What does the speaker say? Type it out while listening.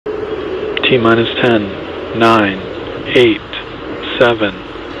T-minus 10, 9, 8, 7,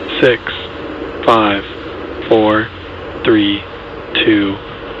 6, 5, 4, 3, 2,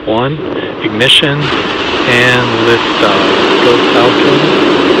 1. Ignition and liftoff. Go Falcon,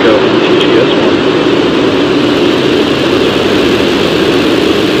 go MTG-S1.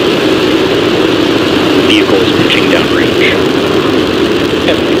 Vehicles pitching downrange.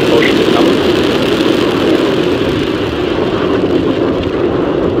 Heavy motion to cover.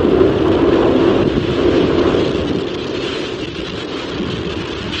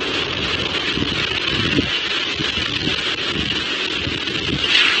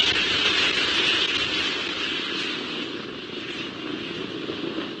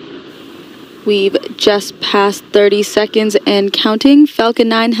 We've just passed 30 seconds and counting. Falcon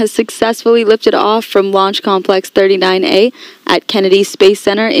 9 has successfully lifted off from Launch Complex 39A at Kennedy Space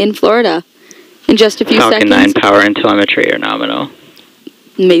Center in Florida. In just a few Falcon seconds... 9 power and telemetry are nominal.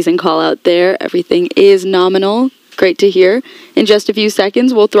 Amazing call out there. Everything is nominal. Great to hear. In just a few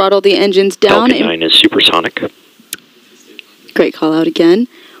seconds, we'll throttle the engines down. Falcon 9 is supersonic. Great call out again.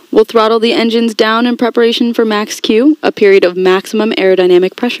 We'll throttle the engines down in preparation for max Q, a period of maximum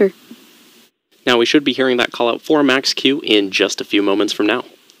aerodynamic pressure. Now we should be hearing that call out for max Q in just a few moments from now.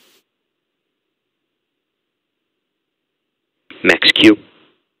 Max Q.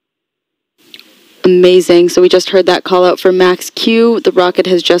 Amazing. So we just heard that call out for max Q. The rocket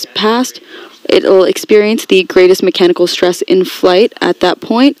has just passed. It'll experience the greatest mechanical stress in flight at that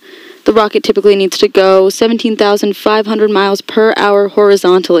point. The rocket typically needs to go 17,500 miles per hour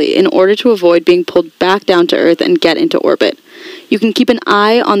horizontally in order to avoid being pulled back down to Earth and get into orbit. You can keep an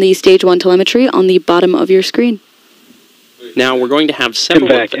eye on the Stage 1 telemetry on the bottom of your screen. Now we're going to have several...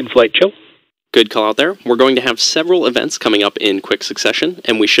 Back in flight chill. Good call out there. We're going to have several events coming up in quick succession,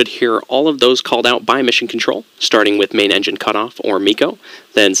 and we should hear all of those called out by Mission Control, starting with Main Engine Cutoff, or MECO,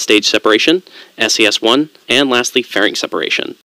 then Stage Separation, SES-1, and lastly Fairing Separation.